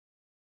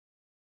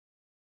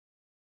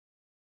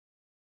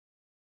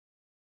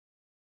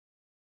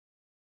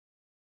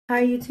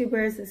Hi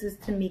YouTubers, this is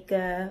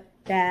Tamika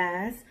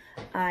Bass.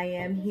 I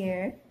am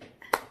here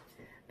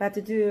about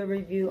to do a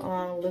review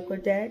on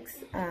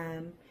Liquitex.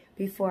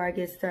 Before I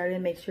get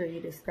started, make sure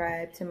you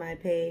subscribe to my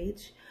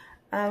page.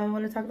 I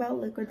want to talk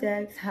about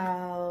Liquitex,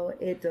 how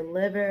it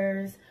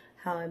delivers,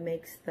 how it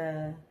makes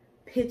the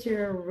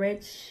picture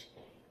rich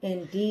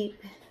and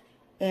deep,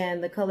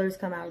 and the colors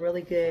come out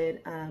really good.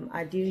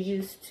 I do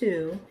use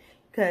two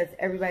because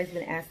everybody's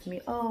been asking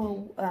me,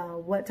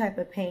 what type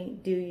of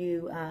paint do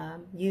you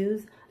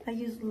use? I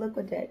use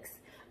Liquitex,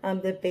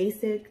 the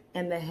basic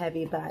and the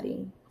heavy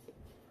body.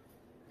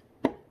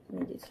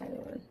 Let me just turn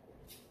it on.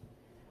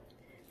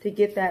 To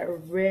get that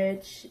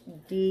rich,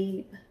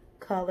 deep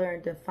color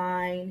and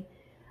define,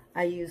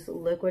 I use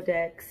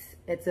Liquitex.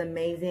 It's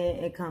amazing.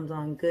 It comes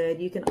on good.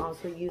 You can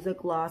also use a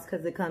gloss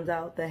because it comes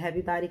out, the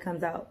heavy body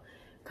comes out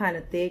kind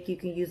of thick. You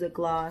can use a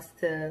gloss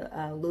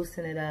to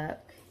loosen it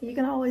up. You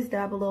can always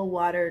dab a little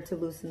water to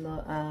loosen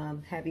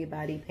the heavy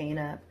body paint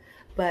up.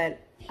 But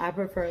I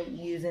prefer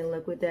using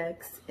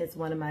Liquitex. It's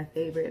one of my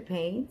favorite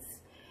paints.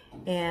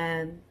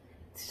 And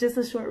it's just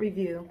a short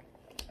review.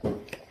 You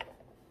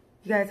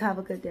guys have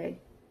a good day.